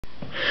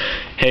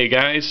Hey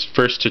guys,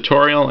 first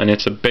tutorial, and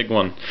it's a big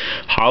one.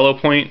 Hollow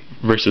Point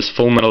versus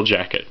Full Metal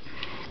Jacket.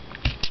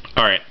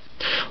 Alright,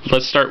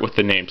 let's start with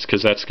the names,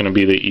 because that's going to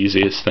be the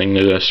easiest thing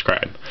to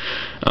describe.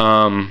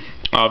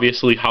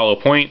 Obviously, Hollow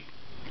Point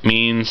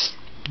means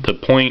the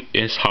point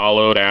is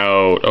hollowed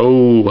out.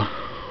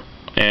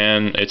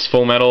 And it's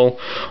full metal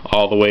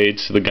all the way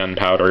to the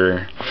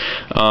gunpowder.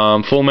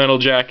 Full Metal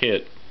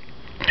Jacket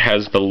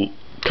has the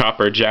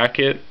copper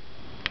jacket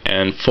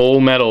and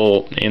full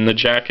metal in the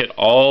jacket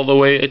all the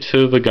way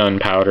to the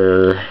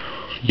gunpowder.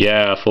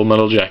 Yeah, Full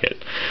Metal Jacket.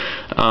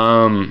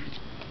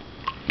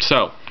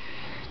 So,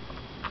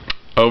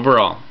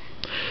 overall,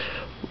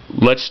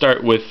 let's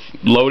start with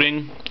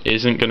loading.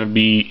 Isn't going to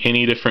be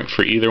any different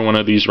for either one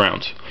of these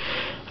rounds.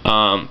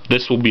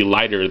 This will be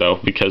lighter though,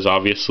 because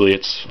obviously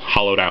it's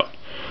hollowed out.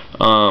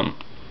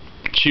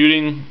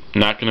 Shooting,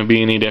 not going to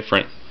be any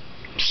different.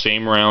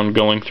 Same round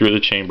going through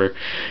the chamber.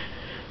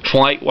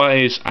 Flight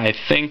wise, I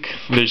think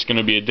there's going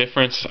to be a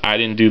difference. I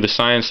didn't do the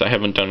science, I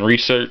haven't done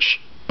research,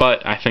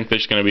 but I think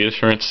there's going to be a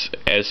difference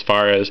as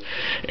far as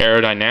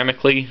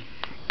aerodynamically.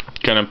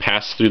 Going to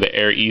pass through the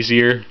air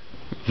easier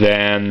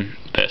than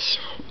this.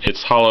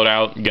 It's hollowed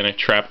out, going to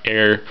trap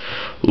air,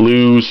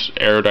 lose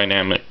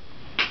aerodynamicness.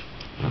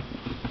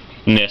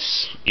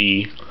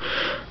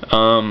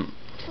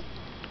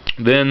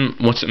 Then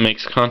once it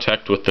makes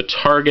contact with the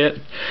target,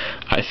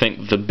 I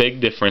think the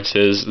big difference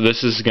is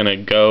this is going to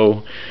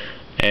go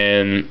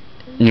and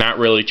not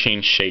really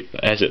change shape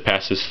as it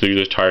passes through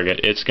the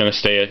target. It's going to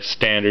stay a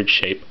standard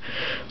shape.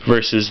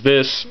 Versus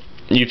this,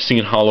 you've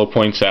seen hollow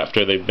points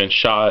after they've been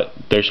shot.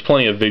 There's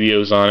plenty of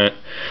videos on it.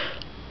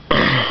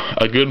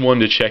 A good one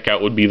to check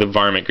out would be the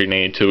varmint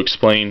grenade, to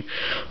explain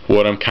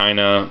what I'm kind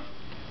of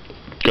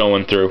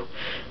going through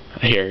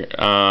here.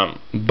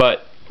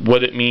 But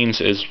what it means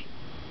is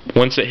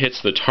once it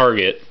hits the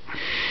target,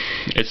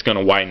 it's going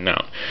to widen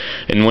out.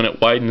 And when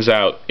it widens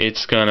out,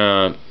 it's going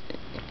to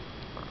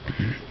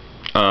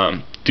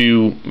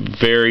do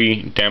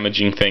very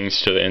damaging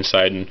things to the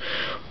inside and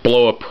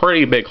blow a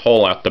pretty big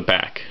hole out the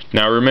back.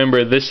 Now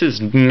remember, this is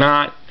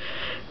not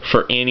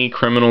for any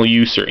criminal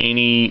use or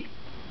any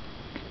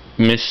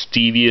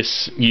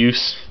mischievous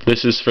use.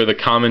 This is for the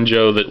common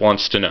Joe that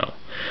wants to know.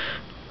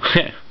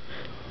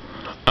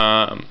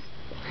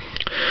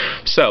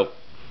 So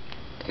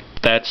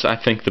that's, I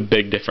think, the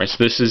big difference.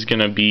 This is going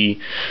to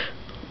be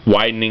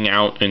widening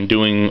out and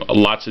doing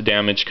lots of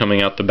damage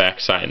coming out the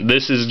backside.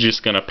 This is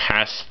just going to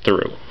pass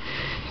through.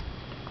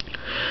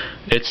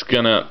 It's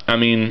going to,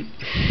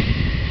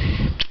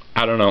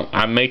 I don't know.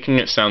 I'm making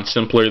it sound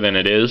simpler than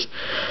it is,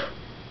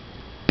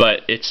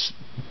 but it's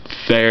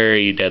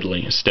very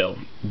deadly still.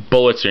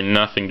 Bullets are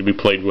nothing to be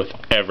played with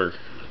ever.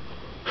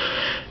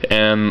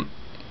 And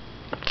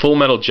Full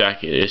Metal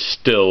Jacket is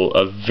still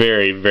a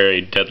very,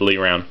 very deadly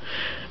round.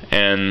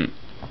 And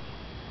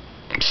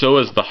so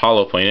is the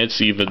Hollow Point.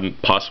 It's even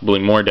possibly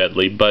more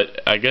deadly.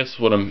 But I guess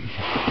what I'm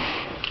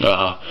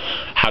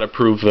how to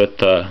prove that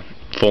the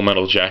Full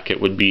Metal Jacket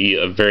would be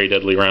a very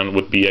deadly round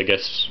would be, I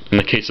guess, in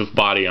the case of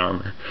body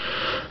armor.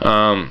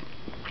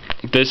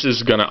 This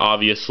is going to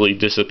obviously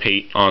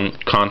dissipate on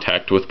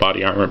contact with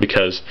body armor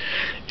because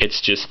it's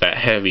just that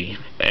heavy,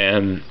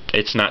 and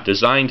it's not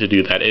designed to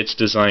do that. It's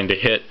designed to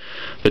hit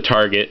the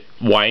target,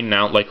 widen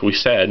out like we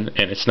said,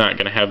 and it's not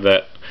going to have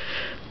that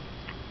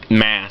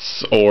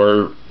mass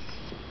or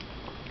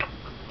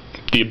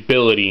the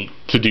ability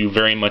to do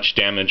very much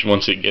damage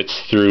once it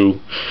gets through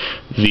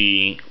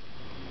the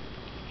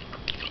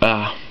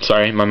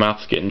sorry, my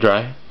mouth's getting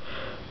dry.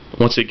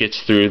 Once it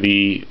gets through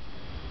the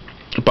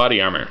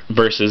body armor.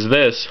 Versus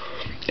this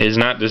is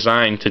not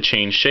designed to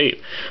change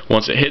shape.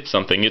 Once it hits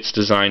something, it's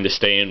designed to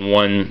stay in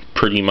one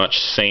pretty much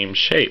same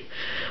shape.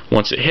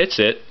 Once it hits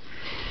it,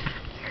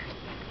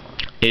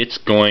 it's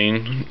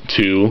going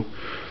to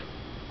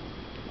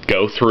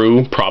go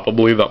through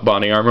probably the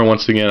body armor.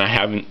 Once again, I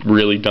haven't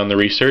really done the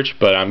research,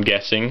 but I'm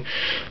guessing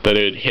that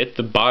it would hit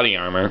the body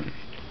armor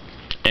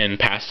and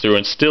pass through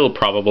and still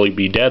probably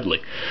be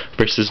deadly.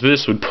 Versus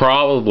this would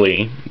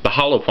probably, the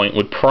Hollow Point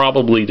would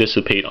probably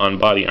dissipate on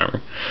body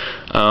armor.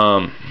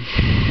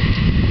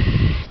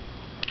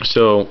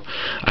 So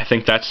I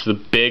think that's the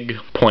big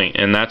point,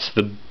 and that's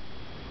the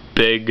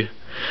big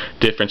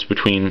difference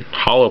between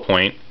Hollow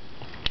Point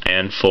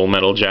and Full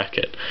Metal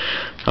Jacket.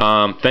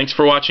 Thanks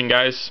for watching,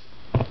 guys.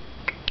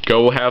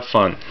 Go have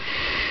fun.